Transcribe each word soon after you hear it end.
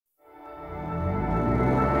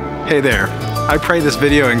Hey there, I pray this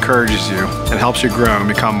video encourages you and helps you grow and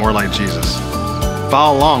become more like Jesus.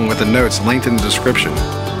 Follow along with the notes linked in the description.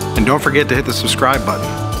 And don't forget to hit the subscribe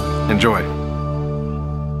button. Enjoy.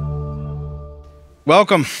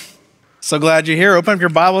 Welcome. So glad you're here. Open up your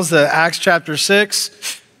Bibles to Acts chapter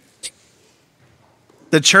 6.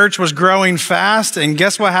 The church was growing fast, and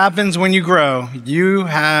guess what happens when you grow? You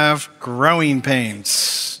have growing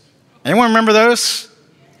pains. Anyone remember those?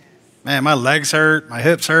 Man, my legs hurt, my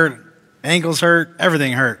hips hurt, ankles hurt,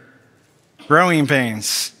 everything hurt. Growing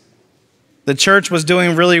pains. The church was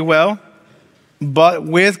doing really well, but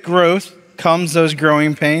with growth comes those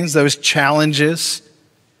growing pains, those challenges,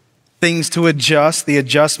 things to adjust, the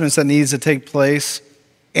adjustments that needs to take place.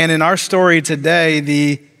 And in our story today,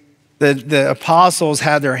 the apostles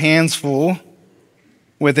had their hands full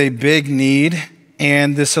with a big need,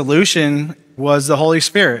 and the solution was the Holy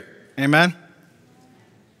Spirit. Amen?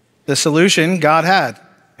 The solution God had,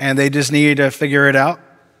 and they just needed to figure it out.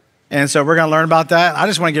 And so we're going to learn about that. I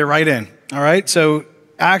just want to get right in, all right? So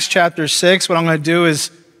Acts chapter 6, what I'm going to do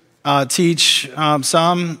is teach I'm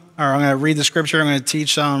going to read the scripture, I'm going to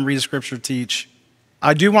teach some, read the scripture, teach.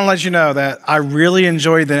 I do want to let you know that I really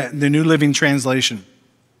enjoy the New Living Translation.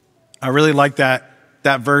 I really like that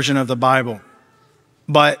version of the Bible.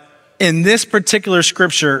 But in this particular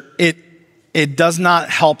scripture, it does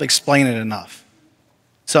not help explain it enough.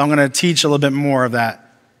 So I'm going to teach a little bit more of that.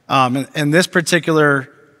 In this particular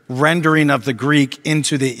rendering of the Greek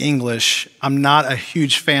into the English, I'm not a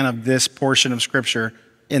huge fan of this portion of scripture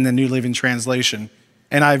in the New Living Translation.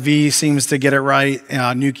 NIV seems to get it right.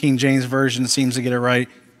 New King James Version seems to get it right.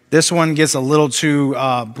 This one gets a little too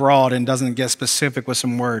broad and doesn't get specific with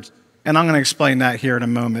some words. And I'm going to explain that here in a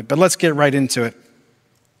moment. But let's get right into it.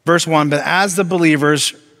 Verse 1, but as the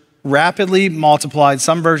believers rapidly multiplied,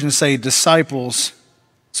 some versions say disciples,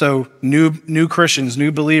 so new Christians, new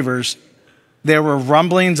believers, there were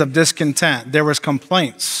rumblings of discontent. There was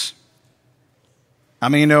complaints. How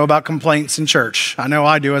many know about complaints in church? I know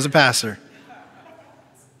I do as a pastor.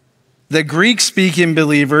 The Greek-speaking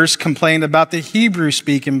believers complained about the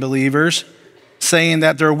Hebrew-speaking believers, saying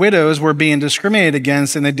that their widows were being discriminated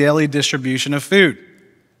against in the daily distribution of food.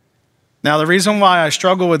 Now, the reason why I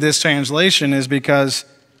struggle with this translation is because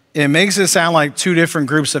it makes it sound like two different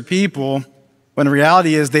groups of people, when the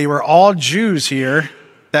reality is they were all Jews here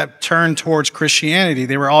that turned towards Christianity.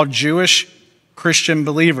 They were all Jewish Christian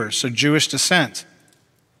believers, so Jewish descent.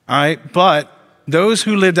 All right, but those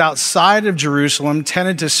who lived outside of Jerusalem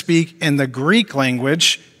tended to speak in the Greek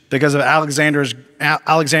language because of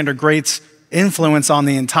Alexander Great's influence on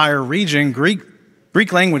the entire region.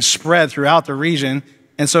 Greek language spread throughout the region,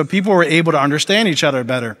 and so people were able to understand each other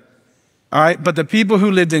better. All right, but the people who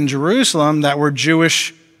lived in Jerusalem that were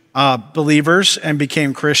Jewish believers and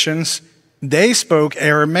became Christians, they spoke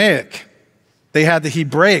Aramaic. They had the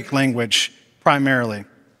Hebraic language primarily.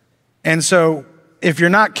 And so if you're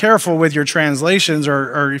not careful with your translations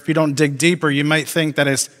or if you don't dig deeper, you might think that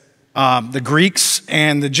it's the Greeks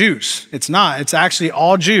and the Jews. It's not. It's actually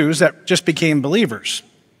all Jews that just became believers.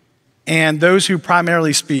 And those who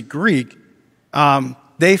primarily speak Greek,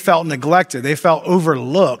 they felt neglected. They felt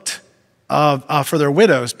overlooked for their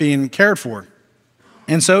widows being cared for.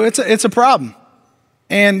 And so it's a problem.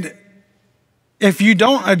 And if you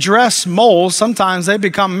don't address moles, sometimes they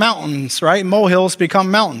become mountains, right? Molehills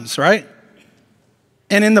become mountains, right?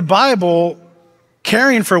 And in the Bible,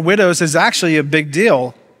 caring for widows is actually a big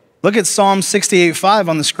deal. Look at Psalm 68:5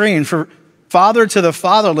 on the screen. For father to the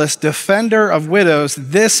fatherless, defender of widows,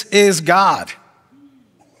 this is God,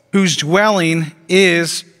 whose dwelling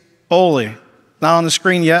is holy. Not on the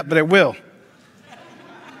screen yet, but it will.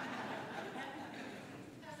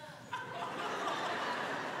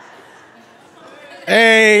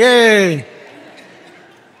 Hey.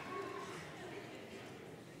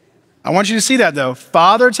 I want you to see that though.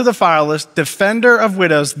 Father to the fatherless, defender of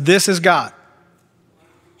widows, this is God.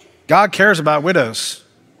 God cares about widows.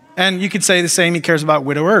 And you could say the same, he cares about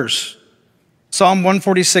widowers. Psalm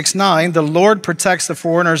 146:9, the Lord protects the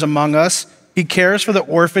foreigners among us. He cares for the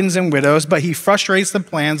orphans and widows, but he frustrates the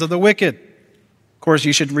plans of the wicked. Of course,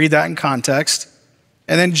 you should read that in context.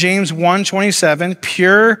 And then James 1:27,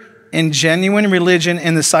 pure and genuine religion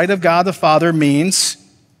in the sight of God the Father means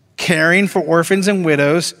caring for orphans and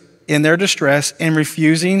widows in their distress and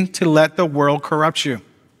refusing to let the world corrupt you.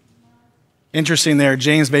 Interesting there,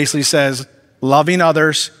 James basically says, loving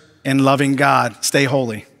others and loving God, stay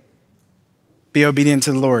holy. Be obedient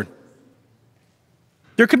to the Lord.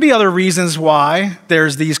 There could be other reasons why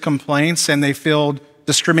there's these complaints and they feel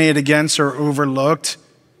discriminated against or overlooked.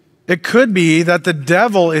 It could be that the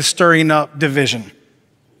devil is stirring up division.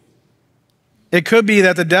 It could be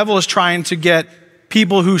that the devil is trying to get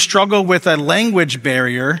people who struggle with a language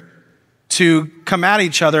barrier to come at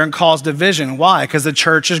each other and cause division. Why? Because the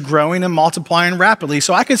church is growing and multiplying rapidly.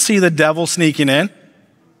 So I could see the devil sneaking in.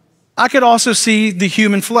 I could also see the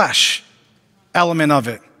human flesh element of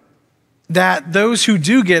it. That those who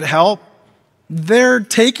do get help, they're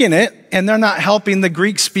taking it and they're not helping the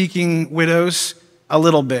Greek-speaking widows a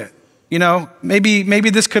little bit. You know, maybe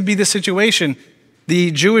this could be the situation.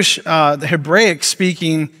 The Jewish, the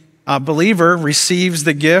Hebraic-speaking believer receives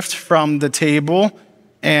the gift from the table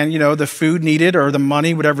and, you know, the food needed or the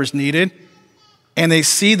money, whatever's needed, and they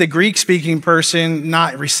see the Greek-speaking person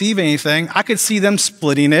not receive anything. I could see them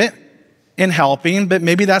splitting it and helping, but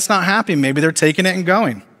maybe that's not happening. Maybe they're taking it and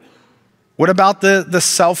going. What about the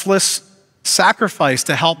selfless sacrifice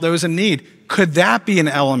to help those in need? Could that be an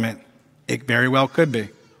element? It very well could be.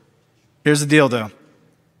 Here's the deal, though.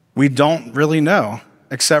 We don't really know,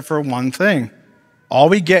 except for one thing. All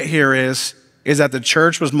we get here is that the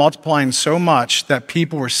church was multiplying so much that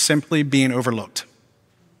people were simply being overlooked.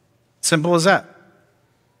 Simple as that.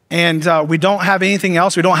 And we don't have anything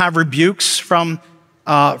else. We don't have rebukes from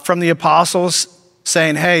the apostles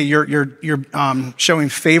saying, hey, you're showing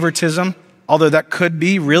favoritism, although that could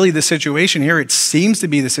be really the situation here. It seems to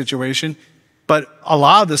be the situation. But a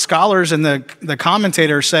lot of the scholars and the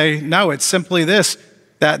commentators say, no, it's simply this,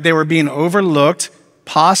 that they were being overlooked,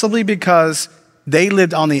 possibly because they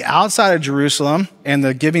lived on the outside of Jerusalem and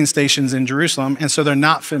the giving stations in Jerusalem, and so they're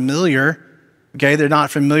not familiar, okay? They're not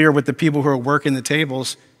familiar with the people who are working the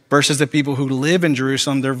tables versus the people who live in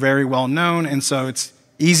Jerusalem. They're very well known, and so it's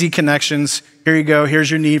easy connections. Here you go. Here's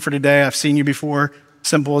your need for today. I've seen you before.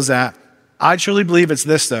 Simple as that. I truly believe it's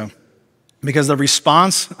this, though, because the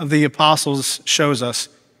response of the apostles shows us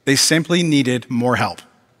they simply needed more help.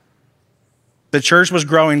 The church was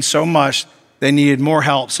growing so much, they needed more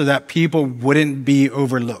help so that people wouldn't be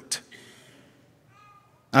overlooked.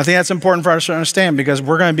 I think that's important for us to understand because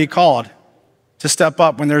we're going to be called to step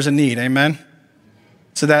up when there's a need, amen?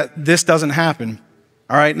 So that this doesn't happen.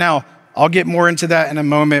 All right, now, I'll get more into that in a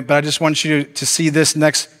moment, but I just want you to see this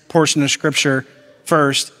next portion of scripture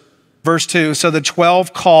first. Verse 2, so the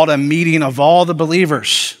 12 called a meeting of all the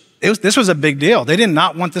believers. This was a big deal. They did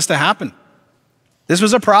not want this to happen. This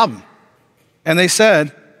was a problem. And they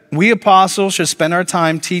said, we apostles should spend our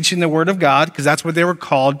time teaching the word of God, because that's what they were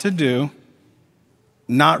called to do,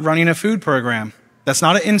 not running a food program. That's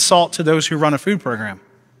not an insult to those who run a food program.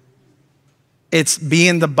 It's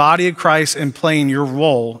being the body of Christ and playing your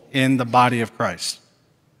role in the body of Christ.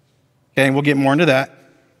 Okay, and we'll get more into that.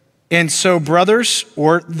 And so brothers,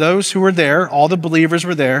 or those who were there, all the believers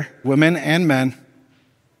were there, women and men,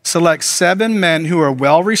 select 7 men who are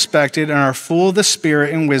well respected and are full of the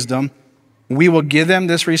Spirit and wisdom. We will give them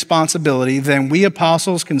this responsibility. Then we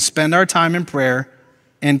apostles can spend our time in prayer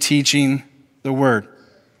and teaching the word.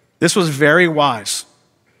 This was very wise.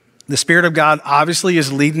 The Spirit of God obviously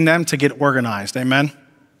is leading them to get organized. Amen?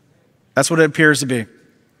 That's what it appears to be.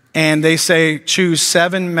 And they say, choose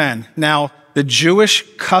 7 men. Now, the Jewish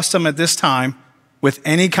custom at this time with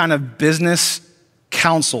any kind of business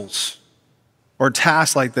councils or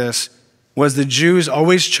tasks like this was the Jews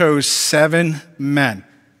always chose 7 men.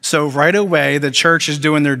 So right away, the church is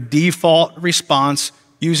doing their default response,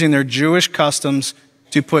 using their Jewish customs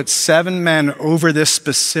to put 7 men over this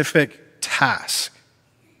specific task.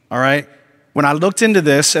 All right? When I looked into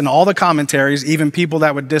this and all the commentaries, even people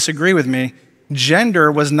that would disagree with me,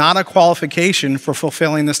 gender was not a qualification for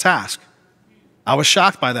fulfilling this task. I was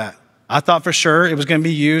shocked by that. I thought for sure it was going to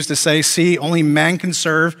be used to say, see, only men can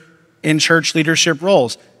serve in church leadership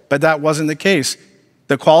roles. But that wasn't the case.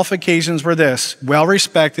 The qualifications were this: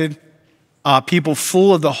 well-respected, people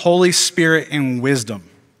full of the Holy Spirit and wisdom.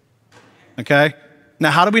 Okay? Now,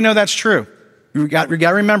 how do we know that's true? We got to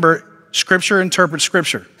remember, Scripture interprets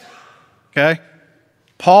Scripture. Okay?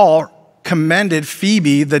 Paul commended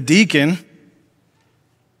Phoebe, the deacon,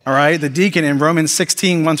 all right, the deacon in Romans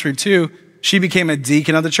 16, 1 through 2. She became a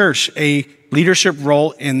deacon of the church, a leadership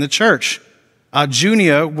role in the church.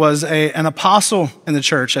 Junia was an apostle in the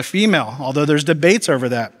church, a female, although there's debates over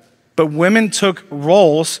that. But women took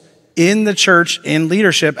roles in the church in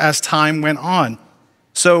leadership as time went on.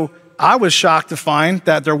 So I was shocked to find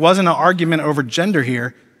that there wasn't an argument over gender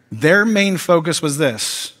here. Their main focus was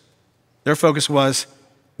this. Their focus was,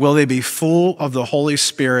 will they be full of the Holy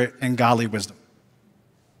Spirit and godly wisdom?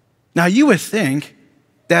 Now you would think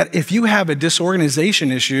that if you have a disorganization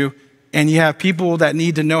issue, and you have people that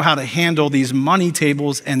need to know how to handle these money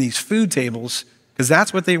tables and these food tables, because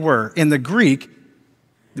that's what they were. In the Greek,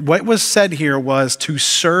 what was said here was to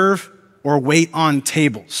serve or wait on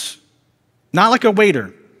tables. Not like a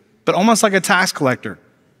waiter. but almost like a tax collector.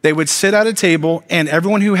 They would sit at a table and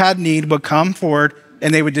everyone who had need would come forward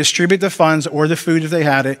and they would distribute the funds or the food if they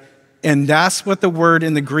had it. And that's what the word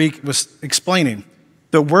in the Greek was explaining.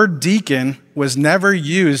 The word deacon was never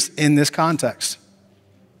used in this context.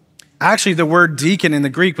 Actually, the word deacon in the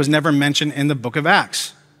Greek was never mentioned in the book of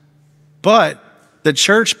Acts. But the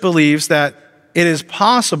church believes that it is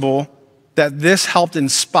possible that this helped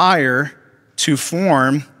inspire to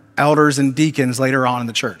form elders and deacons later on in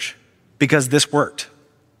the church, because this worked.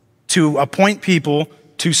 To appoint people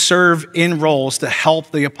to serve in roles to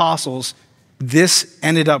help the apostles, this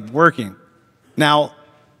ended up working. Now,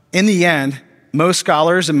 in the end, most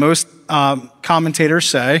scholars and most commentators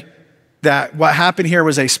say that what happened here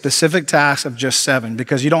was a specific task of just 7,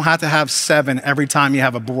 because you don't have to have 7 every time you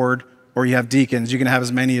have a board or you have deacons. You can have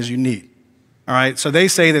as many as you need. All right, so they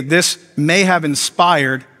say that this may have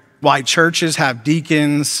inspired why churches have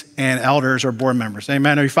deacons and elders or board members.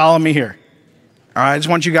 Amen, are you following me here? All right, I just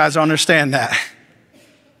want you guys to understand that.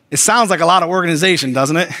 It sounds like a lot of organization,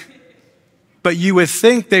 doesn't it? But you would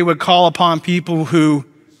think they would call upon people who,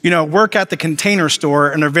 work at the Container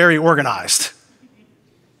Store and are very organized.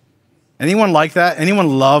 Anyone like that?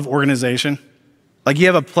 Anyone love organization? Like you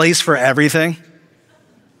have a place for everything?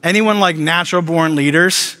 Anyone like natural born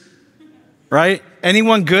leaders? Right?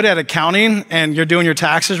 Anyone good at accounting and you're doing your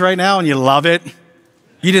taxes right now and you love it?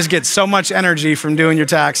 You just get so much energy from doing your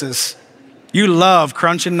taxes. You love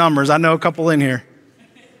crunching numbers. I know a couple in here.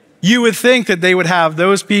 You would think that they would have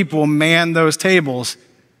those people man those tables,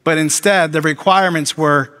 but instead the requirements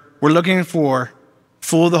we're looking for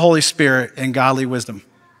full of the Holy Spirit and godly wisdom.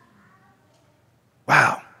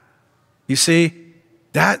 Wow. You see,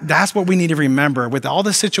 that's what we need to remember. With all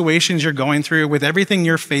the situations you're going through, with everything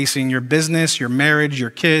you're facing, your business, your marriage, your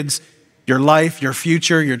kids, your life, your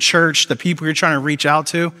future, your church, the people you're trying to reach out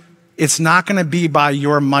to, it's not going to be by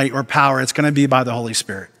your might or power. It's going to be by the Holy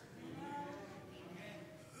Spirit.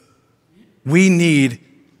 We need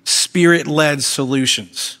Spirit-led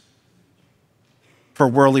solutions for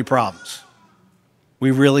worldly problems. We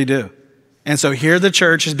really do. And so here the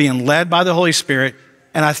church is being led by the Holy Spirit,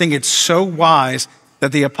 and I think it's so wise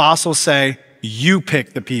that the apostles say, you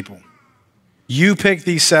pick the people. You pick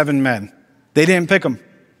these 7 men. They didn't pick them.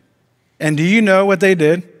 And do you know what they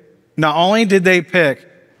did? Not only did they pick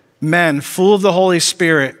men full of the Holy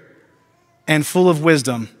Spirit and full of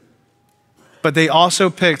wisdom, but they also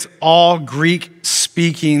picked all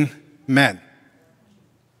Greek-speaking men.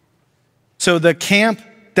 So the camp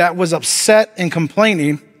that was upset and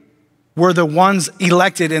complaining were the ones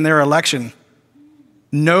elected in their election.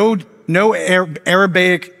 No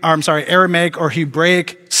Aramaic or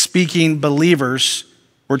Hebraic speaking believers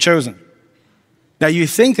were chosen. Now you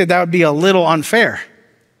think that would be a little unfair.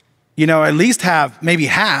 At least have maybe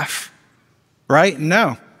half, right?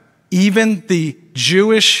 No. Even the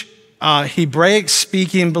Jewish Hebraic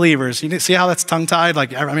speaking believers, you see how that's tongue tied? I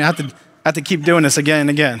have to keep doing this again and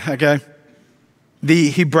again, okay?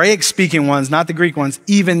 The Hebraic speaking ones, not the Greek ones,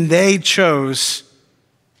 even they chose,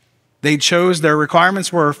 their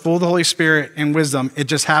requirements were full of the Holy Spirit and wisdom. It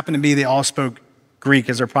just happened to be they all spoke Greek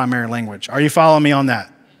as their primary language. Are you following me on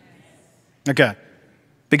that? Okay.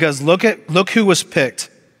 Because look who was picked.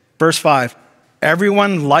 Verse 5,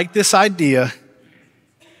 everyone liked this idea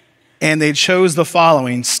and they chose the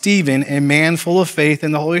following: Stephen, a man full of faith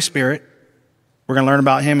in the Holy Spirit. We're going to learn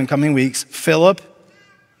about him in coming weeks. Philip,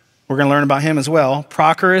 we're going to learn about him as well.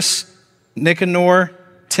 Prochorus, Nicanor,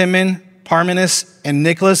 Timon, Parmenas, and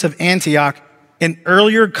Nicholas of Antioch, an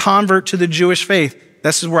earlier convert to the Jewish faith.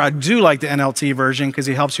 This is where I do like the NLT version because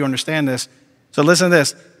he helps you understand this. So listen to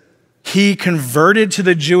this. He converted to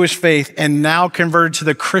the Jewish faith and now converted to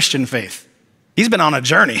the Christian faith. He's been on a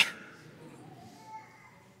journey.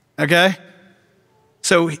 Okay?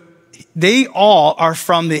 So they all are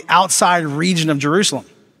from the outside region of Jerusalem.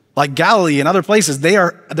 Like Galilee and other places,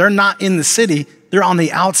 they're not in the city, they're on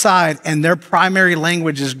the outside, and their primary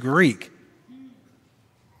language is Greek.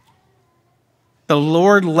 The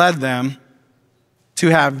Lord led them to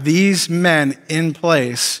have these men in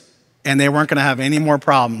place, and they weren't going to have any more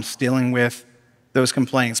problems dealing with those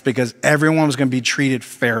complaints because everyone was going to be treated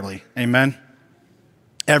fairly. Amen?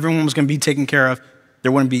 Everyone was going to be taken care of.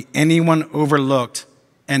 There wouldn't be anyone overlooked,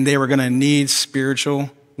 and they were going to need spiritual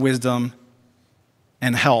wisdom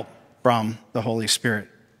and help from the Holy Spirit.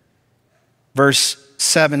 Verse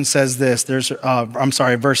 7 says this. Verse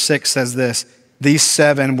 6 says this. These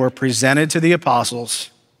 7 were presented to the apostles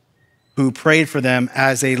who prayed for them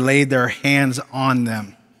as they laid their hands on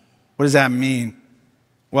them. What does that mean?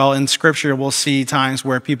 Well, in Scripture, we'll see times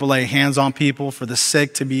where people lay hands on people for the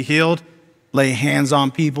sick to be healed, lay hands on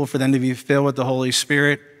people for them to be filled with the Holy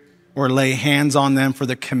Spirit, or lay hands on them for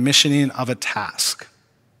the commissioning of a task.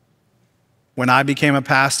 When I became a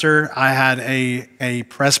pastor, I had a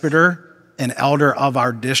presbyter, an elder of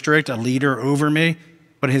our district, a leader over me,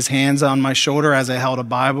 put his hands on my shoulder as I held a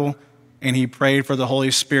Bible, and he prayed for the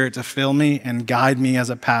Holy Spirit to fill me and guide me as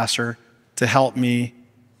a pastor to help me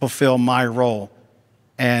fulfill my role.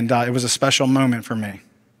 And it was a special moment for me.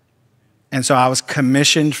 And so I was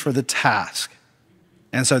commissioned for the task.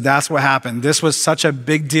 And so that's what happened. This was such a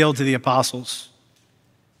big deal to the apostles.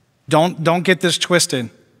 Don't get this twisted.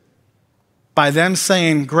 By them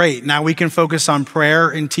saying, great, now we can focus on prayer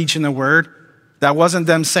and teaching the word, that wasn't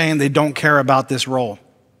them saying they don't care about this role.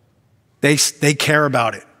 They care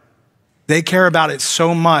about it. They care about it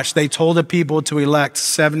so much. They told the people to elect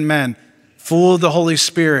 7 men full of the Holy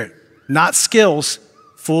Spirit, not skills,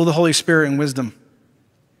 full of the Holy Spirit and wisdom.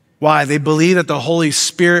 Why? They believed that the Holy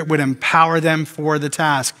Spirit would empower them for the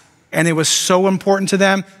task. And it was so important to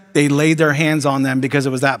them, they laid their hands on them because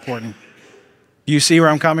it was that important. You see where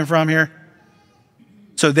I'm coming from here?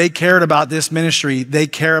 So they cared about this ministry.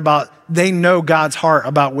 They know God's heart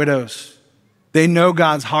about widows. They know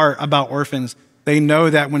God's heart about orphans. They know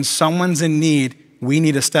that when someone's in need, we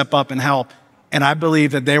need to step up and help. And I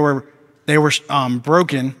believe that they were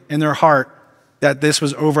broken in their heart that this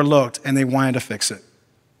was overlooked and they wanted to fix it.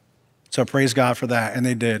 So praise God for that, and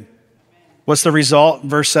they did. What's the result?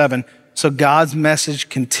 Verse 7, so God's message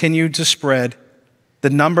continued to spread. The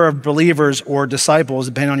number of believers or disciples,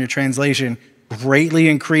 depending on your translation, greatly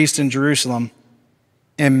increased in Jerusalem,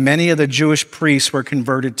 and many of the Jewish priests were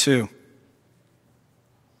converted too.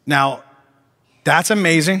 Now, that's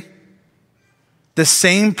amazing. The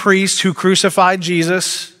same priests who crucified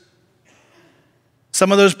Jesus,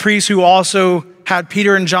 some of those priests who also had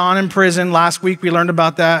Peter and John in prison, last week we learned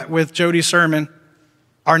about that with Jody's sermon,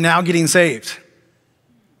 are now getting saved.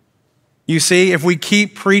 You see, if we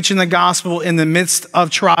keep preaching the gospel in the midst of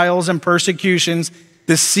trials and persecutions,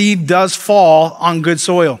 the seed does fall on good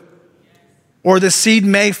soil. Or the seed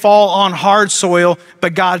may fall on hard soil,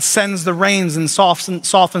 but God sends the rains and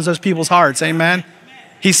softens those people's hearts. Amen?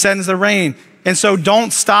 He sends the rain. And so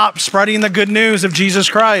don't stop spreading the good news of Jesus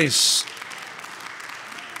Christ.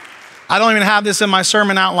 I don't even have this in my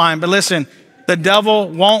sermon outline, but listen, the devil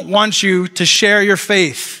won't want you to share your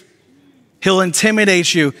faith. He'll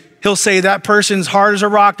intimidate you. He'll say that person's hard as a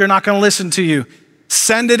rock, they're not going to listen to you.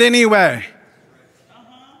 Send it anyway.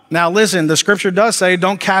 Now listen, the scripture does say,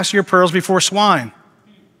 don't cast your pearls before swine.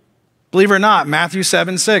 Believe it or not, Matthew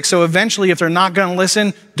 7:6. So eventually, if they're not going to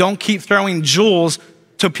listen, don't keep throwing jewels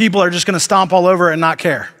to people that are just going to stomp all over it and not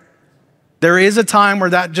care. There is a time where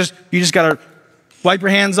you just got to wipe your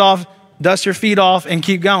hands off, dust your feet off, and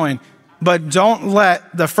keep going. But don't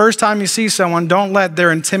let, the first time you see someone, don't let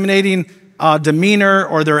their intimidating demeanor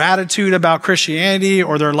or their attitude about Christianity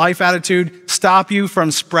or their life attitude stop you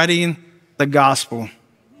from spreading the gospel.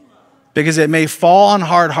 Because it may fall on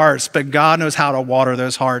hard hearts, but God knows how to water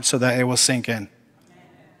those hearts so that it will sink in.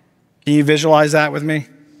 Can you visualize that with me?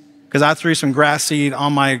 Because I threw some grass seed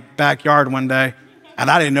on my backyard one day,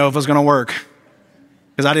 and I didn't know if it was going to work.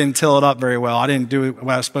 Because I didn't till it up very well. I didn't do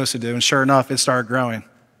what I was supposed to do. And sure enough, it started growing.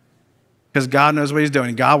 Because God knows what he's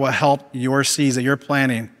doing. God will help your seeds that you're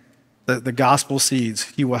planting, the gospel seeds.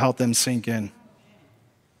 He will help them sink in.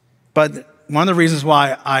 But one of the reasons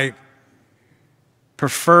why I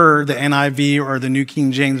prefer the NIV or the New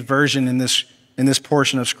King James Version in this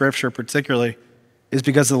portion of Scripture particularly is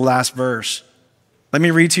because of the last verse. Let me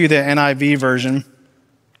read to you the NIV version.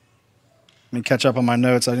 Let me catch up on my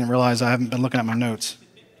notes. I didn't realize I haven't been looking at my notes.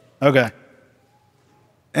 Okay.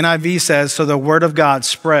 NIV says, so the word of God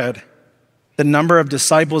spread. The number of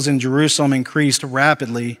disciples in Jerusalem increased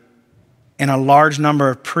rapidly, and a large number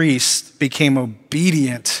of priests became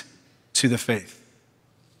obedient to the faith.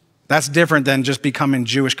 That's different than just becoming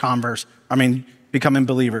Jewish converts. Becoming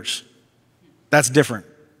believers. That's different.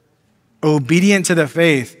 Obedient to the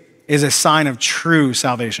faith is a sign of true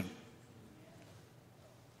salvation.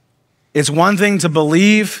 It's one thing to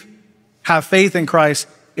believe, have faith in Christ.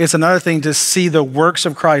 It's another thing to see the works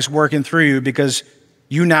of Christ working through you because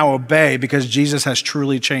you now obey because Jesus has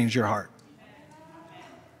truly changed your heart.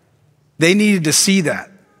 They needed to see that.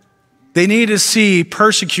 They needed to see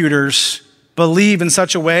persecutors believe in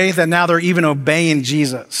such a way that now they're even obeying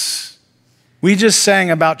Jesus. We just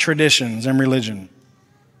sang about traditions and religion.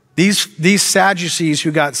 These Sadducees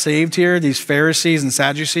who got saved here, these Pharisees and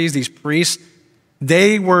Sadducees, these priests,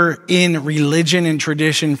 they were in religion and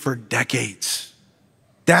tradition for decades.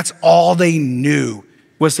 That's all they knew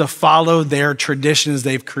was to follow their traditions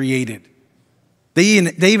they've created. They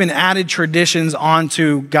even added traditions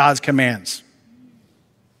onto God's commands.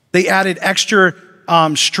 They added extra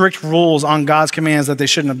strict rules on God's commands that they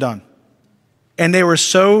shouldn't have done. And they were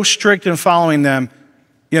so strict in following them.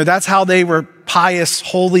 That's how they were pious,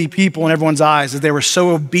 holy people in everyone's eyes, is they were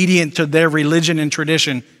so obedient to their religion and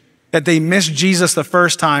tradition that they missed Jesus the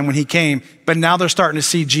first time when he came, but now they're starting to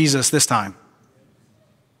see Jesus this time.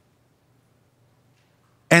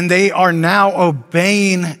 And they are now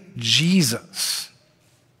obeying Jesus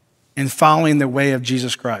and following the way of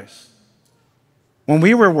Jesus Christ. When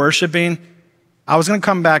we were worshiping, I was going to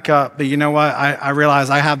come back up, but you know what? I realized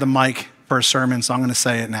I have the mic for a sermon, so I'm going to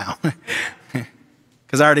say it now.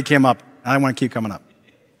 Because I already came up. I don't want to keep coming up.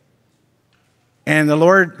 And the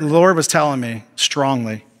Lord was telling me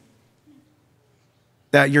strongly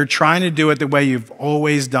that you're trying to do it the way you've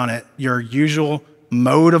always done it, your usual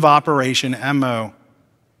mode of operation, MO.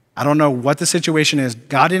 I don't know what the situation is.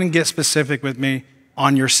 God didn't get specific with me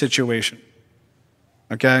on your situation,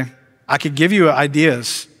 okay? I could give you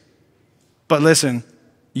ideas, but listen,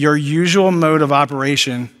 your usual mode of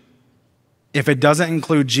operation, if it doesn't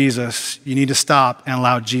include Jesus, you need to stop and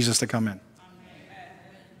allow Jesus to come in.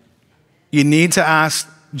 You need to ask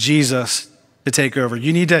Jesus to take over.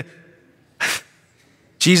 You need to,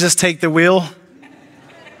 Jesus take the wheel.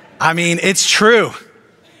 I mean, it's true.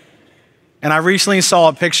 And I recently saw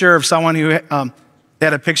a picture of someone who they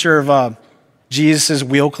had a picture of Jesus'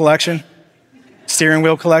 wheel collection, steering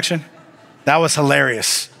wheel collection. That was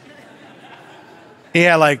hilarious. He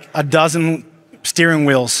had like a dozen steering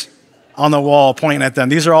wheels on the wall pointing at them.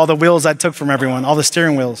 These are all the wheels I took from everyone, all the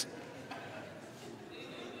steering wheels.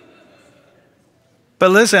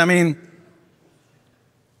 But listen, I mean,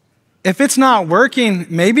 if it's not working,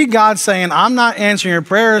 maybe God's saying, I'm not answering your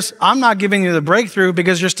prayers. I'm not giving you the breakthrough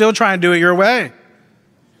because you're still trying to do it your way.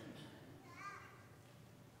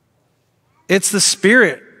 It's the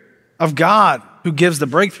Spirit of God who gives the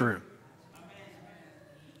breakthrough.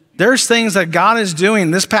 There's things that God is doing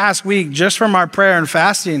this past week just from our prayer and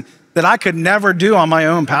fasting that I could never do on my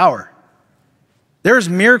own power. There's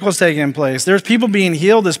miracles taking place. There's people being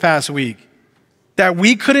healed this past week that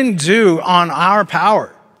we couldn't do on our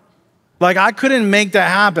power. Like I couldn't make that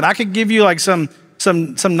happen. I could give you like some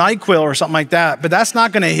NyQuil or something like that, but that's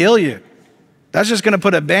not going to heal you. That's just going to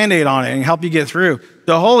put a Band-Aid on it and help you get through.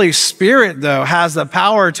 The Holy Spirit, though, has the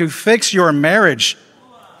power to fix your marriage,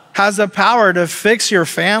 has the power to fix your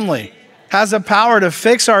family, has the power to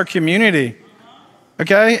fix our community.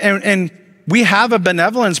 Okay? And we have a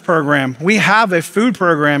benevolence program. We have a food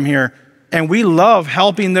program here, and we love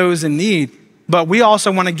helping those in need. But we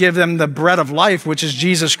also want to give them the bread of life, which is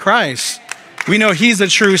Jesus Christ. We know he's the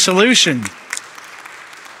true solution.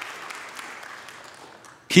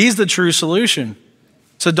 He's the true solution.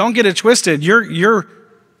 So don't get it twisted.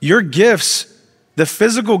 Your gifts, the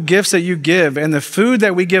physical gifts that you give and the food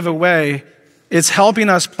that we give away, it's helping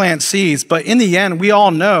us plant seeds. But in the end, we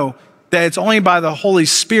all know that it's only by the Holy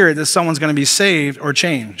Spirit that someone's going to be saved or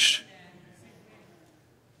changed.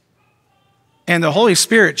 And the Holy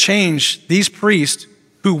Spirit changed these priests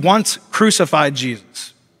who once crucified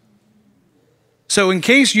Jesus. So in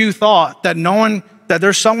case you thought that that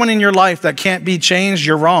there's someone in your life that can't be changed,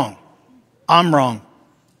 you're wrong. I'm wrong.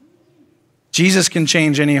 Jesus can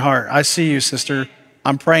change any heart. I see you, sister.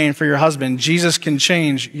 I'm praying for your husband. Jesus can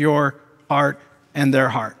change your heart and their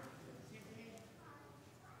heart.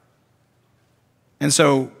 And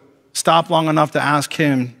so stop long enough to ask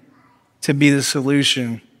him to be the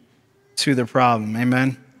solution to the problem.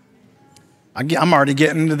 Amen. I'm already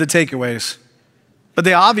getting into the takeaways. But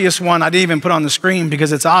the obvious one I didn't even put on the screen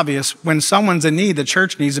because it's obvious. When someone's in need, the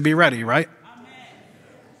church needs to be ready, right? Amen.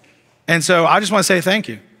 And so I just want to say thank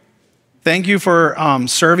you. Thank you for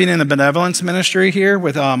serving in the benevolence ministry here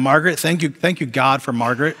with Margaret. Thank you, God, for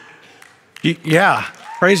Margaret. Yeah,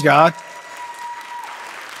 praise God.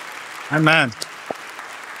 Amen.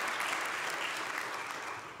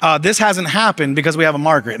 This hasn't happened because we have a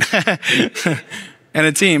Margaret and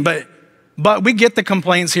a team, but we get the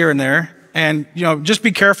complaints here and there, and just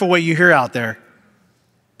be careful what you hear out there,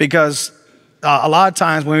 because a lot of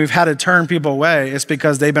times when we've had to turn people away, it's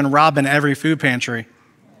because they've been robbing every food pantry,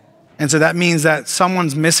 and so that means that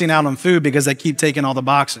someone's missing out on food because they keep taking all the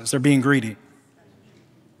boxes. They're being greedy.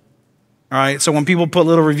 All right, so when people put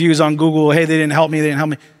little reviews on Google, hey, they didn't help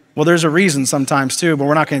me, well, there's a reason sometimes too, but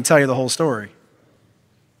we're not going to tell you the whole story.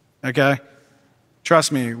 Okay?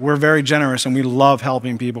 Trust me, we're very generous and we love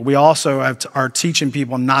helping people. We also are teaching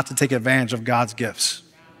people not to take advantage of God's gifts.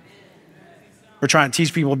 We're trying to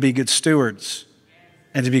teach people to be good stewards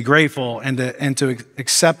and to be grateful and to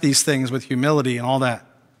accept these things with humility and all that.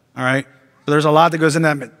 All right? So there's a lot that goes in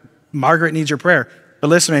that. Margaret needs your prayer. But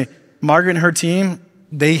listen to me, Margaret and her team,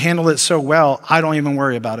 they handled it so well, I don't even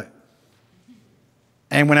worry about it.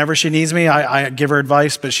 And whenever she needs me, I give her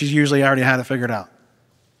advice, but she's usually already had it figured out.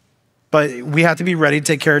 But we have to be ready to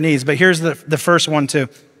take care of needs. But here's the first one too,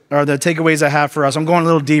 or the takeaways I have for us. I'm going a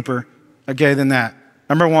little deeper, okay, than that.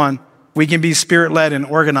 Number one, we can be spirit-led and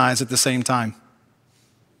organized at the same time.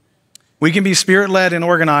 We can be spirit-led and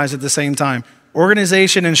organized at the same time.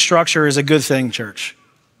 Organization and structure is a good thing, church.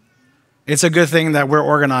 It's a good thing that we're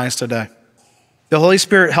organized today. The Holy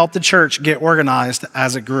Spirit helped the church get organized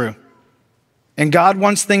as it grew. And God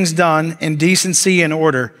wants things done in decency and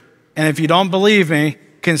order. And if you don't believe me,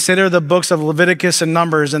 consider the books of Leviticus and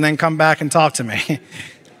Numbers and then come back and talk to me.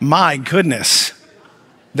 My goodness,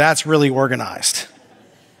 that's really organized.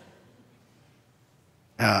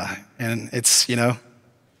 And it's, you know,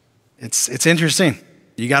 it's interesting.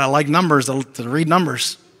 You got to like Numbers to read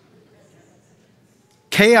Numbers.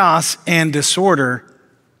 Chaos and disorder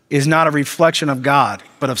is not a reflection of God,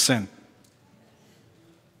 but of sin.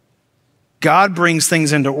 God brings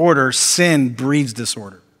things into order. Sin breeds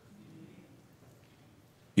disorder.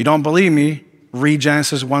 You don't believe me? Read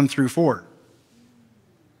Genesis 1-4.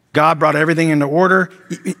 God brought everything into order,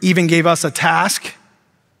 even gave us a task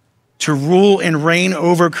to rule and reign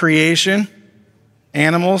over creation,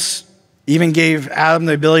 animals, even gave Adam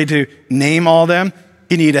the ability to name all them.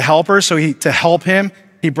 He needed a helper, so to help him,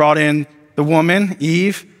 he brought in the woman,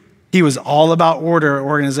 Eve. He was all about order,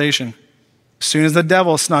 organization. As soon as the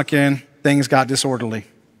devil snuck in, things got disorderly,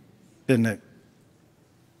 didn't it?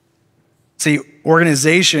 See,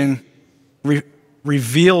 organization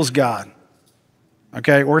reveals God.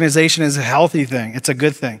 Okay, organization is a healthy thing. It's a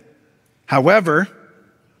good thing. However,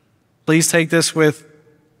 please take this with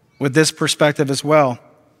this perspective as well.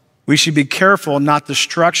 We should be careful not to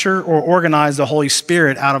structure or organize the Holy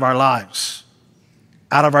Spirit out of our lives,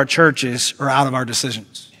 out of our churches, or out of our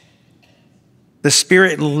decisions. The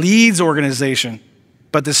Spirit leads organization,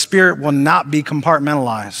 but the Spirit will not be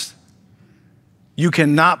compartmentalized. You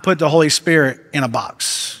cannot put the Holy Spirit in a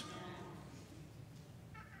box.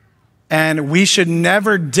 And we should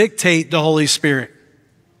never dictate the Holy Spirit.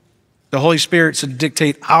 The Holy Spirit should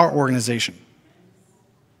dictate our organization.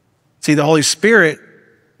 See, the Holy Spirit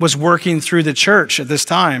was working through the church at this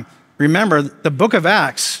time. Remember, the book of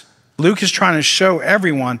Acts, Luke is trying to show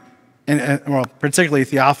everyone, and well, particularly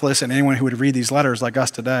Theophilus and anyone who would read these letters like us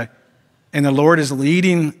today. And the Lord is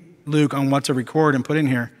leading Luke on what to record and put in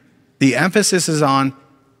here. The emphasis is on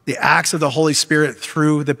the acts of the Holy Spirit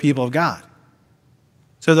through the people of God.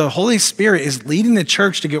 So the Holy Spirit is leading the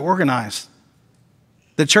church to get organized.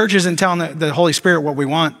 The church isn't telling the Holy Spirit what we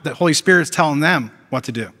want. The Holy Spirit's telling them what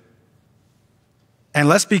to do. And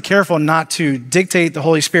let's be careful not to dictate the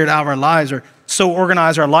Holy Spirit out of our lives or so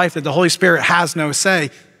organize our life that the Holy Spirit has no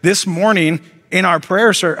say. This morning in our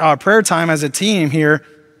prayer time as a team here,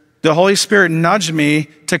 the Holy Spirit nudged me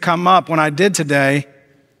to come up when I did today,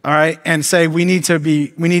 all right, and say we need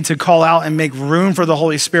to call out and make room for the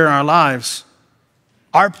Holy Spirit in our lives.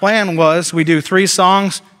 Our plan was we do 3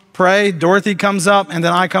 songs, pray, Dorothy comes up, and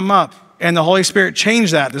then I come up. And the Holy Spirit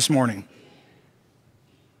changed that this morning.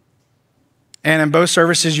 And in both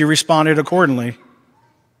services, you responded accordingly.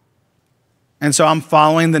 And so I'm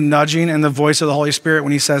following the nudging and the voice of the Holy Spirit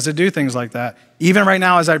when he says to do things like that. Even right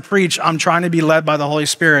now as I preach, I'm trying to be led by the Holy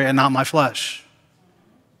Spirit and not my flesh.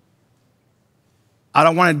 I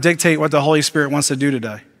don't want to dictate what the Holy Spirit wants to do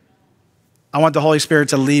today. I want the Holy Spirit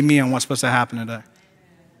to lead me on what's supposed to happen today.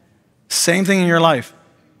 Same thing in your life.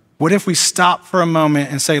 What if we stop for a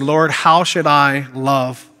moment and say, Lord, how should I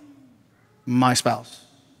love my spouse?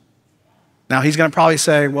 Now, he's going to probably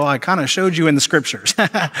say, well, I kind of showed you in the scriptures.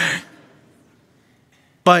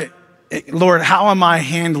 But, Lord, how am I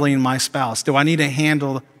handling my spouse? Do I need to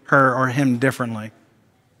handle her or him differently?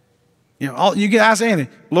 You know, you can ask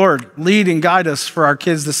anything. Lord, lead and guide us for our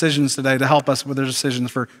kids' decisions today to help us with their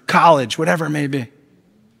decisions for college, whatever it may be.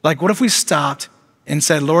 Like, what if we stopped and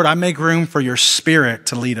said, Lord, I make room for your Spirit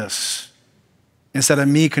to lead us instead of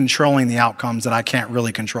me controlling the outcomes that I can't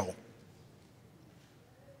really control.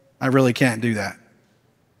 I really can't do that.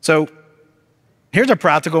 So here's a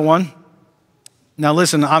practical one. Now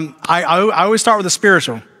listen, I always start with the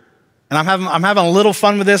spiritual. And I'm having a little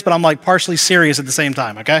fun with this, but I'm like partially serious at the same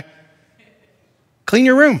time, okay? Clean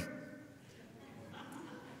your room.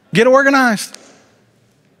 Get organized.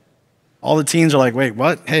 All the teens are like, wait,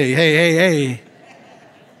 what? Hey.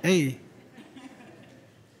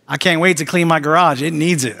 I can't wait to clean my garage. It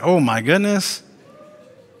needs it. Oh my goodness.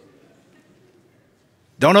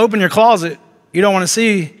 Don't open your closet. You don't want to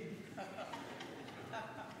see.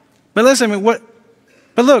 But listen, but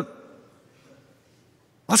look,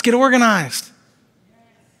 let's get organized.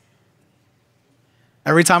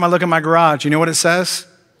 Every time I look at my garage, you know what it says?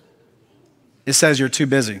 It says you're too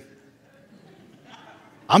busy.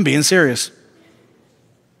 I'm being serious.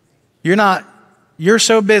 You're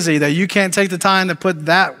so busy that you can't take the time to put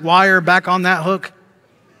that wire back on that hook.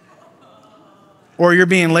 Or you're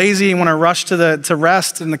being lazy and want to rush to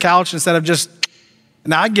rest in the couch instead of just,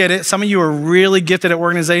 now I get it. Some of you are really gifted at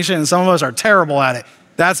organization and some of us are terrible at it.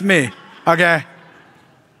 That's me, okay?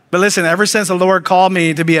 But listen, ever since the Lord called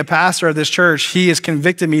me to be a pastor of this church, he has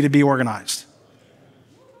convicted me to be organized.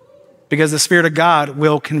 Because the Spirit of God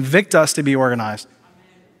will convict us to be organized.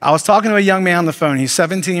 I was talking to a young man on the phone. He's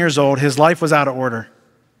 17 years old. His life was out of order,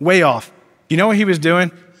 way off. You know what he was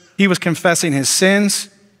doing? He was confessing his sins.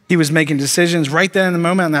 He was making decisions right then in the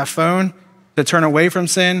moment on that phone to turn away from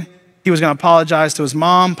sin. He was going to apologize to his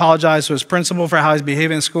mom, apologize to his principal for how he's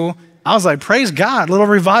behaving in school. I was like, praise God, little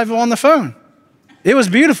revival on the phone. It was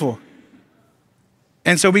beautiful.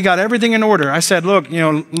 And so we got everything in order. I said, look,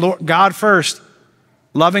 Lord, God first.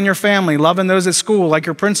 Loving your family, loving those at school like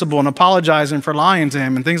your principal and apologizing for lying to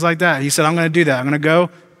him and things like that. He said, I'm going to do that. I'm going to go.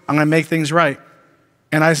 I'm going to make things right.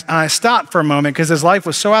 And I stopped for a moment because his life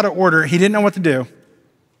was so out of order, he didn't know what to do.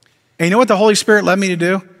 And you know what the Holy Spirit led me to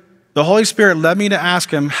do? The Holy Spirit led me to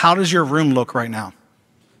ask him, how does your room look right now?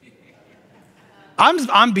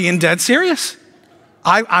 I'm being dead serious.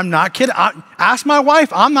 I'm not kidding. Ask my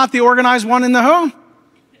wife. I'm not the organized one in the home.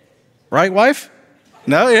 Right, wife?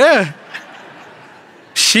 No, yeah.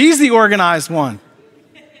 She's the organized one.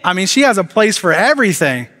 I mean, she has a place for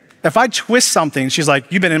everything. If I twist something, she's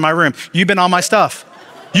like, you've been in my room. You've been on my stuff.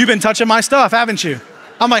 You've been touching my stuff, haven't you?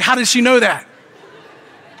 I'm like, how did she know that?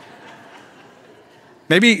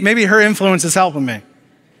 Maybe her influence is helping me.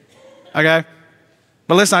 Okay?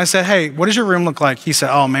 But listen, I said, hey, what does your room look like? He said,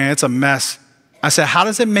 oh man, it's a mess. I said, how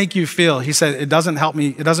does it make you feel? He said, it doesn't help me.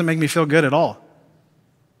 It doesn't make me feel good at all.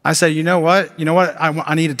 I said, you know what?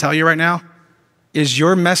 I need to tell you right now is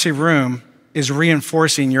your messy room is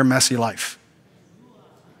reinforcing your messy life.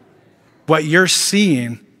 What you're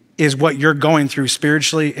seeing is what you're going through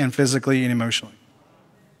spiritually and physically and emotionally.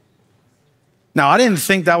 Now, I didn't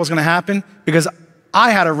think that was going to happen because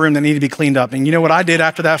I had a room that needed to be cleaned up. And you know what I did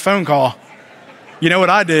after that phone call? You know what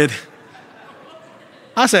I did?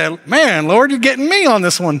 I said, man, Lord, you're getting me on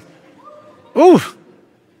this one. Ooh.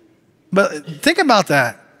 But think about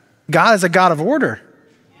that. God is a God of order,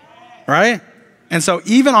 right? And so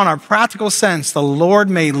even on a practical sense, the Lord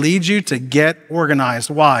may lead you to get organized.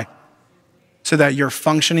 Why? So that you're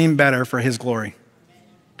functioning better for his glory.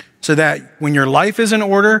 So that when your life is in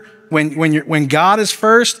order, when God is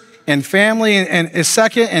first and family and is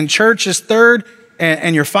second and church is third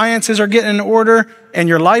and your finances are getting in order and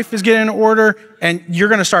your life is getting in order and you're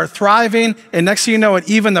going to start thriving. And next thing you know it,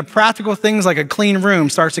 even the practical things like a clean room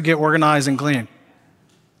starts to get organized and clean.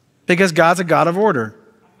 Because God's a God of order.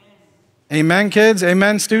 Amen, kids.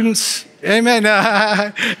 Amen, students. Amen.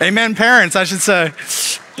 Amen, parents, I should say.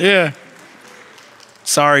 Yeah.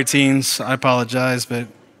 Sorry, teens. I apologize, but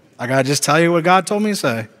I got to just tell you what God told me to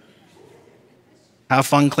say. Have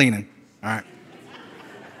fun cleaning. All right.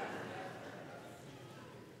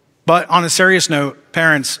 But on a serious note,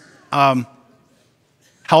 parents,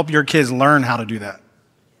 help your kids learn how to do that.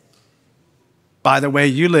 By the way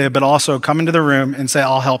you live, but also come into the room and say,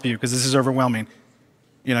 I'll help you because this is overwhelming.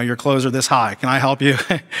 You know, your clothes are this high. Can I help you?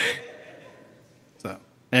 So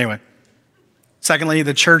anyway, secondly,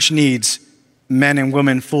 the church needs men and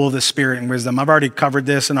women full of the Spirit and wisdom. I've already covered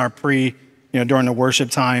this in our during the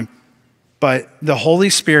worship time, but the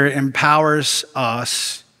Holy Spirit empowers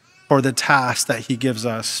us for the task that he gives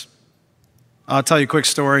us. I'll tell you a quick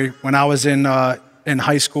story. When I was in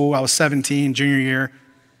high school, I was 17, junior year,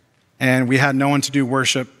 and we had no one to do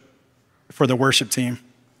worship for the worship team.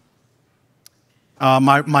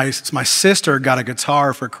 My sister got a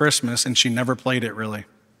guitar for Christmas, and she never played it really.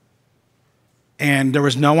 And there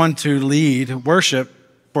was no one to lead worship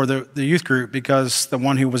for the youth group because the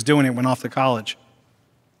one who was doing it went off to college.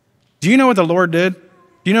 Do you know what the Lord did? Do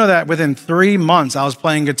you know that within 3 months, I was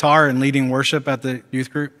playing guitar and leading worship at the youth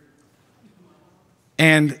group?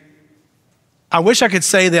 And I wish I could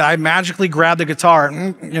say that I magically grabbed the guitar,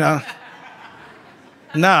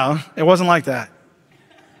 No, it wasn't like that.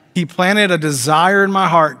 He planted a desire in my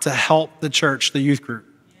heart to help the church, the youth group.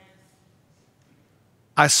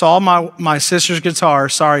 I saw my sister's guitar.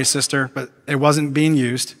 Sorry, sister, but it wasn't being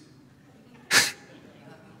used.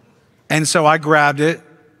 And so I grabbed it,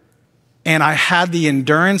 and I had the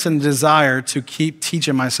endurance and desire to keep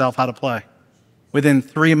teaching myself how to play. Within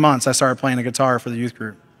 3 months, I started playing the guitar for the youth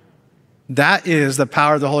group. That is the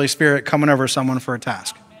power of the Holy Spirit coming over someone for a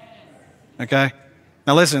task. Okay?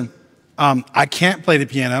 Now listen. I can't play the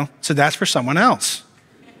piano, so that's for someone else.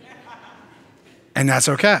 And that's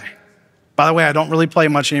okay. By the way, I don't really play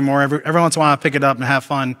much anymore. Every once in a while I pick it up and have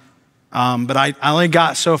fun. But I only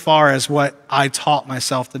got so far as what I taught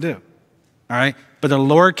myself to do, all right? But the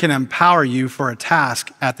Lord can empower you for a task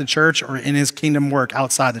at the church or in his kingdom work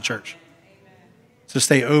outside the church. So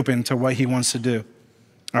stay open to what he wants to do.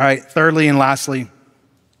 All right, thirdly and lastly,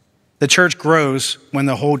 the church grows when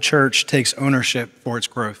the whole church takes ownership for its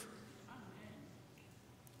growth.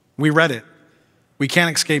 We read it. We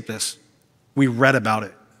can't escape this. We read about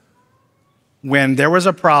it. When there was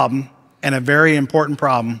a problem, and a very important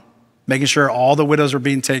problem, making sure all the widows were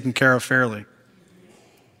being taken care of fairly,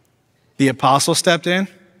 the apostles stepped in,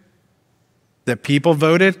 the people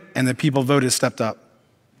voted, and the people voted stepped up.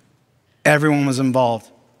 Everyone was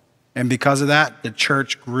involved. And because of that, the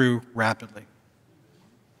church grew rapidly.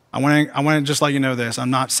 I want to just let you know this.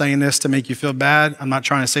 I'm not saying this to make you feel bad. I'm not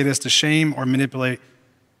trying to say this to shame or manipulate.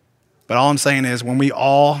 But all I'm saying is when we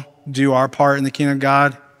all do our part in the kingdom of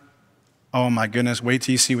God, oh my goodness, wait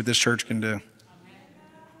till you see what this church can do.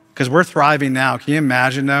 Because we're thriving now. Can you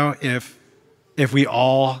imagine, though, if we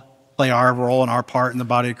all play our role and our part in the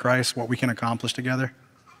body of Christ, what we can accomplish together?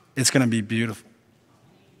 It's going to be beautiful.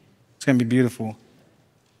 It's going to be beautiful.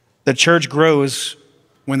 The church grows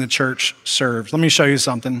when the church serves. Let me show you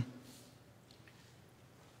something.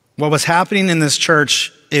 What was happening in this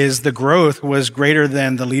church is the growth was greater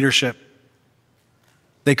than the leadership.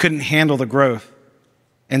 They couldn't handle the growth.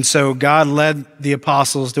 And so God led the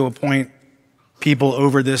apostles to appoint people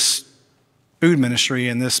over this food ministry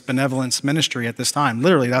and this benevolence ministry at this time.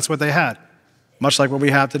 Literally, that's what they had, much like what we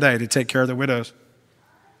have today to take care of the widows.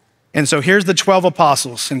 And so here's the 12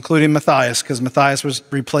 apostles, including Matthias, because Matthias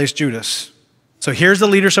replaced Judas. So here's the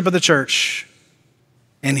leadership of the church.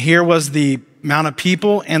 And here was the amount of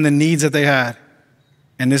people and the needs that they had.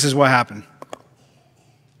 And this is what happened.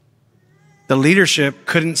 The leadership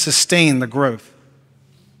couldn't sustain the growth.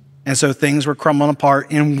 And so things were crumbling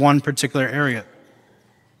apart in one particular area.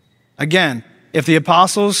 Again, if the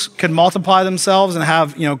apostles could multiply themselves and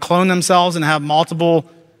have, clone themselves and have multiple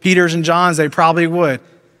Peters and Johns, they probably would.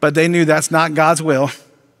 But they knew that's not God's will.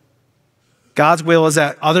 God's will is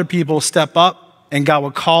that other people step up, and God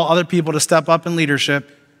will call other people to step up in leadership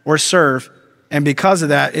or serve. And because of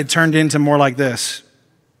that, it turned into more like this.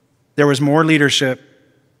 There was more leadership.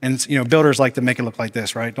 And, builders like to make it look like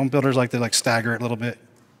this, right? Don't builders like to stagger it a little bit?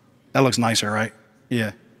 That looks nicer, right?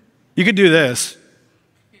 Yeah. You could do this,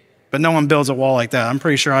 but no one builds a wall like that. I'm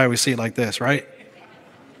pretty sure I always see it like this, right?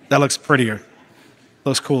 That looks prettier.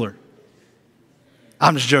 Looks cooler.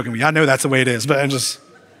 I'm just joking with you. I know that's the way it is, but I'm just...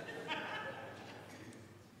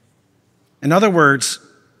 In other words,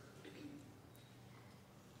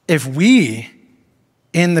 if we,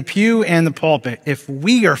 in the pew and the pulpit, if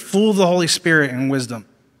we are full of the Holy Spirit and wisdom,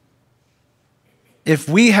 if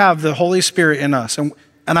we have the Holy Spirit in us, and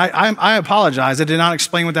I apologize, I did not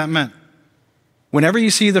explain what that meant. Whenever you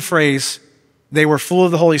see the phrase, they were full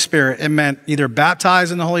of the Holy Spirit, it meant either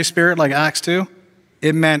baptized in the Holy Spirit, like Acts 2,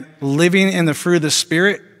 it meant living in the fruit of the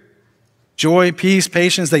Spirit, joy, peace,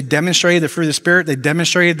 patience. They demonstrated the fruit of the Spirit. They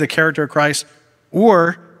demonstrated the character of Christ.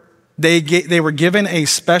 Or they were given a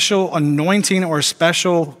special anointing or a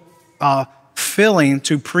special filling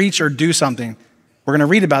to preach or do something. We're going to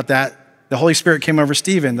read about that. The Holy Spirit came over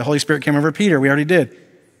Stephen. The Holy Spirit came over Peter. We already did.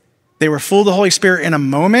 They were full of the Holy Spirit in a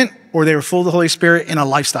moment, or they were full of the Holy Spirit in a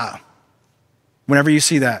lifestyle. Whenever you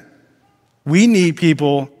see that.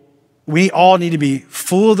 We all need to be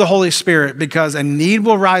full of the Holy Spirit, because a need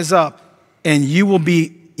will rise up and you will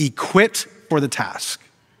be equipped for the task.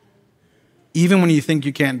 Even when you think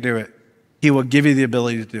you can't do it, he will give you the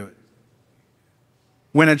ability to do it.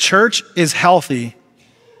 When a church is healthy,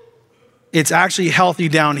 it's actually healthy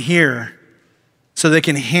down here so they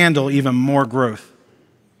can handle even more growth.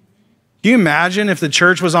 Can you imagine if the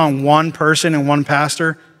church was on one person and one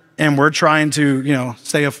pastor and we're trying to,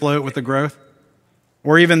 stay afloat with the growth?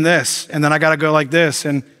 Or even this, and then I got to go like this,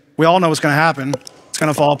 and we all know what's going to happen. It's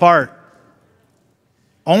going to fall apart.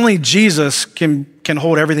 Only Jesus can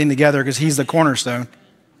hold everything together because he's the cornerstone.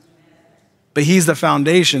 But he's the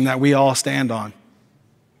foundation that we all stand on.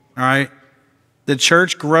 All right? The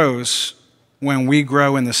church grows when we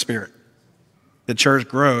grow in the Spirit. The church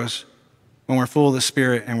grows when we're full of the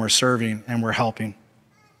Spirit and we're serving and we're helping.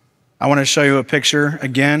 I want to show you a picture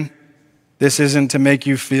again. This isn't to make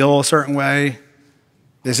you feel a certain way.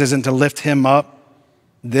 This isn't to lift him up.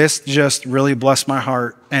 This just really blessed my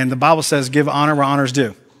heart. And the Bible says, give honor where honor's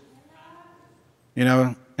due.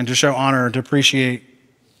 And to show honor, to appreciate.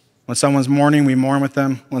 When someone's mourning, we mourn with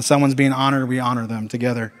them. When someone's being honored, we honor them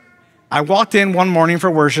together. I walked in one morning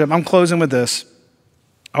for worship. I'm closing with this.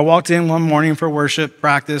 I walked in one morning for worship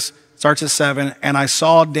practice, starts at 7, and I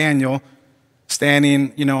saw Daniel,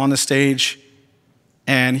 standing, on the stage,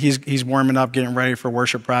 and he's warming up, getting ready for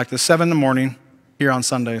worship practice, 7 in the morning here on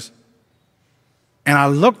Sundays. And I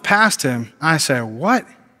looked past him, I said, what?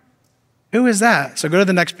 Who is that? So go to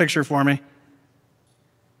the next picture for me.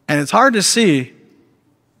 And it's hard to see,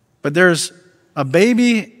 but there's a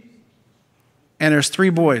baby and there's 3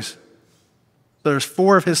 boys. So there's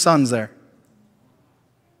 4 of his sons there.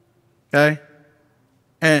 Okay?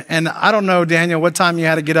 And I don't know, Daniel, what time you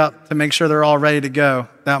had to get up to make sure they're all ready to go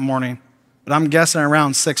that morning, but I'm guessing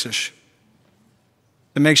around 6-ish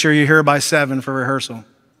to make sure you're here by 7 for rehearsal.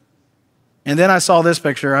 And then I saw this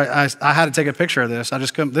picture. I had to take a picture of this. I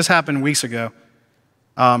just couldn't. This happened weeks ago.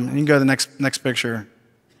 You can go to the next picture.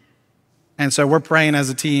 And so we're praying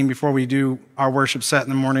as a team before we do our worship set in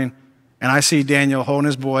the morning. And I see Daniel holding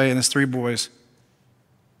his boy and his 3 boys.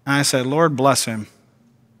 And I said, Lord, bless him.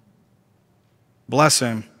 Bless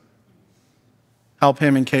him. Help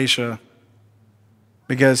him and Keisha.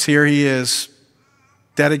 Because here he is,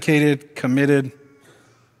 dedicated, committed.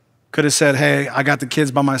 Could have said, hey, I got the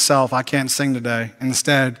kids by myself. I can't sing today.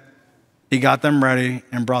 Instead, he got them ready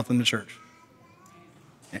and brought them to church.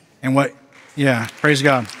 And praise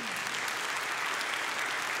God.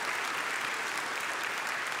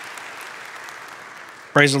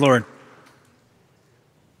 Praise the Lord.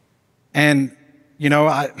 And,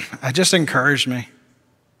 I just encouraged me.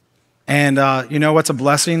 And what's a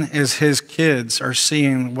blessing is his kids are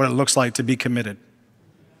seeing what it looks like to be committed.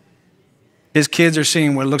 His kids are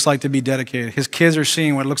seeing what it looks like to be dedicated. His kids are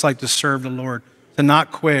seeing what it looks like to serve the Lord, to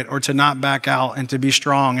not quit or to not back out and to be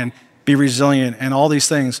strong and be resilient and all these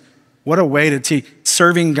things. What a way to teach.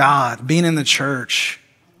 Serving God, being in the church.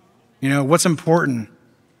 What's important.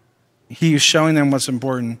 He's showing them what's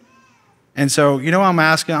important. And so, I'm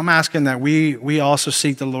asking that we also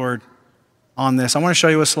seek the Lord on this. I want to show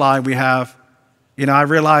you a slide we have. I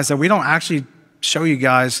realize that we don't actually show you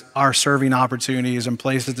guys our serving opportunities and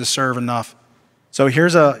places to serve enough. So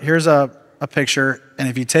here's a picture, and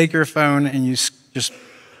if you take your phone and you just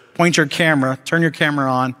point your camera, turn your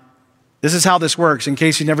camera on, this is how this works in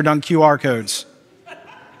case you've never done QR codes.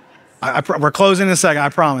 We're closing in a second, I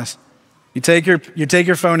promise. You take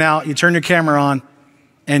your phone out, you turn your camera on,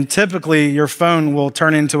 and typically your phone will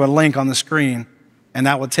turn into a link on the screen, and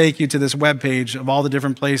that will take you to this webpage of all the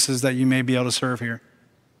different places that you may be able to serve here.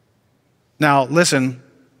 Now, listen,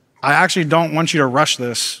 I actually don't want you to rush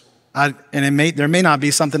this. There may not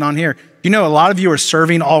be something on here. A lot of you are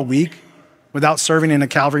serving all week without serving in a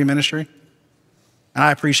Calvary ministry. And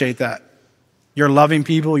I appreciate that. You're loving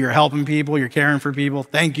people, you're helping people, you're caring for people.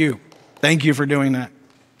 Thank you. Thank you for doing that.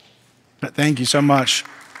 Thank you so much.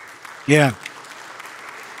 Yeah.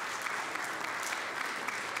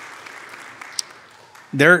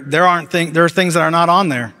 There are things that are not on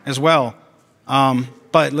there as well.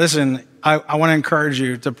 But listen, I want to encourage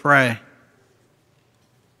you to pray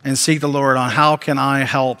and seek the Lord on how can I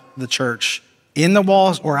help the church in the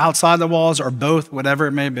walls or outside the walls or both, whatever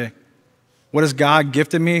it may be. What has God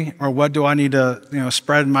gifted me, or what do I need to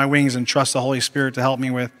spread my wings and trust the Holy Spirit to help me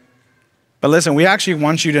with? But listen, we actually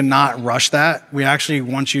want you to not rush that. We actually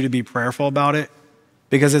want you to be prayerful about it,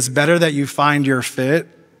 because it's better that you find your fit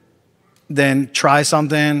than try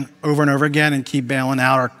something over and over again and keep bailing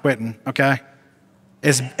out or quitting, okay?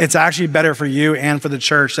 It's actually better for you and for the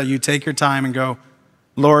church that you take your time and go,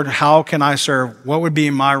 Lord, how can I serve? What would be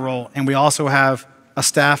my role? And we also have a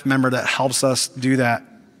staff member that helps us do that.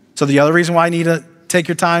 So the other reason why I need to take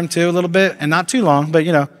your time too a little bit, and not too long, but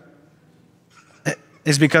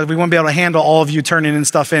is because we won't be able to handle all of you turning in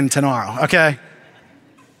stuff in tomorrow, okay?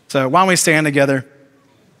 So why don't we stand together?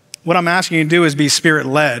 What I'm asking you to do is be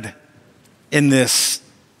Spirit-led in this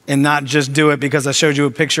and not just do it because I showed you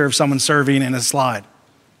a picture of someone serving in a slide.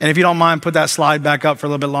 And if you don't mind, put that slide back up for a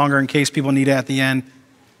little bit longer in case people need it at the end.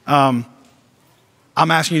 I'm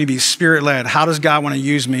asking you to be Spirit-led. How does God want to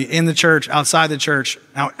use me in the church, outside the church?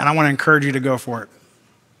 And I want to encourage you to go for it.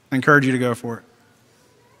 I encourage you to go for it.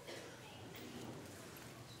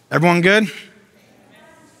 Everyone good?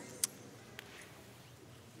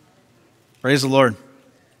 Praise the Lord.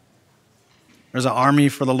 There's an army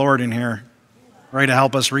for the Lord in here, ready to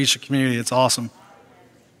help us reach the community. It's awesome.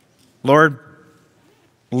 Lord,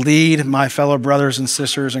 lead my fellow brothers and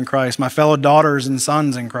sisters in Christ, my fellow daughters and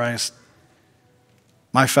sons in Christ,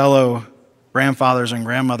 my fellow grandfathers and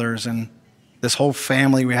grandmothers, and this whole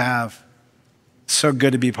family we have. It's so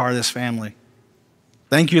good to be part of this family.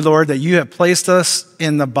 Thank you, Lord, that you have placed us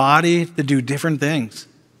in the body to do different things.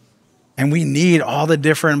 And we need all the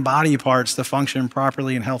different body parts to function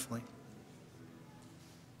properly and healthily.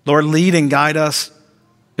 Lord, lead and guide us,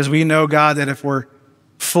 because we know, God, that if we're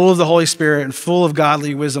full of the Holy Spirit and full of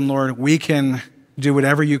godly wisdom, Lord, we can do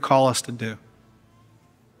whatever you call us to do.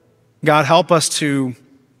 God, help us to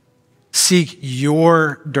seek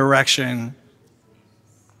your direction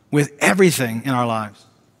with everything in our lives,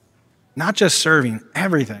 not just serving,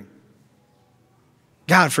 everything.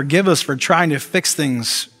 God, forgive us for trying to fix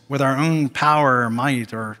things with our own power or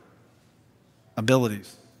might or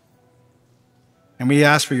abilities. And we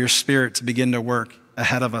ask for your Spirit to begin to work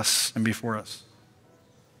ahead of us and before us.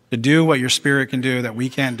 To do what your Spirit can do that we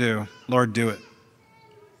can't do, Lord, do it.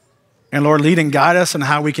 And Lord, lead and guide us on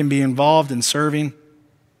how we can be involved in serving.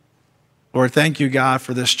 Lord, thank you, God,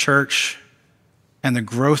 for this church and the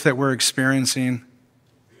growth that we're experiencing.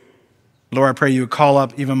 Lord, I pray you would call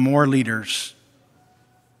up even more leaders,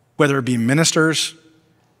 whether it be ministers,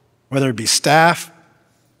 whether it be staff,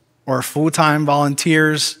 or full-time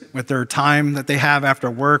volunteers with their time that they have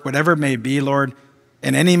after work, whatever it may be, Lord,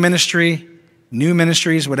 in any ministry, new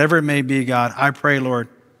ministries, whatever it may be, God, I pray, Lord,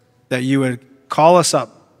 that you would call us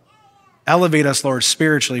up, elevate us, Lord,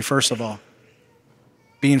 spiritually, first of all,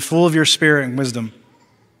 being full of your Spirit and wisdom.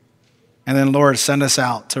 And then, Lord, send us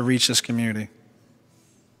out to reach this community.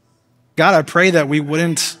 God, I pray that we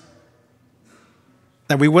wouldn't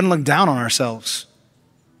look down on ourselves,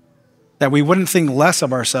 that we wouldn't think less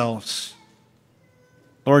of ourselves.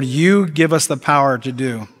 Lord, you give us the power to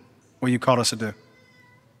do what you called us to do.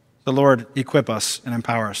 So, Lord, equip us and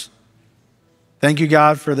empower us. Thank you,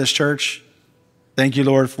 God, for this church. Thank you,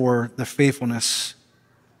 Lord, for the faithfulness,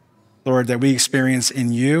 Lord, that we experience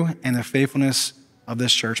in you and the faithfulness of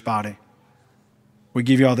this church body. We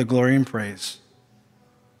give you all the glory and praise.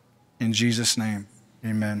 In Jesus' name,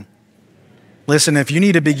 amen. Listen, if you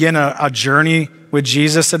need to begin a journey with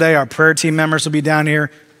Jesus today, our prayer team members will be down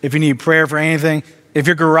here. If you need prayer for anything, if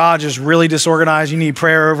your garage is really disorganized, you need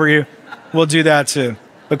prayer over you, we'll do that too.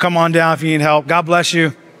 But come on down if you need help. God bless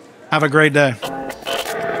you. Have a great day.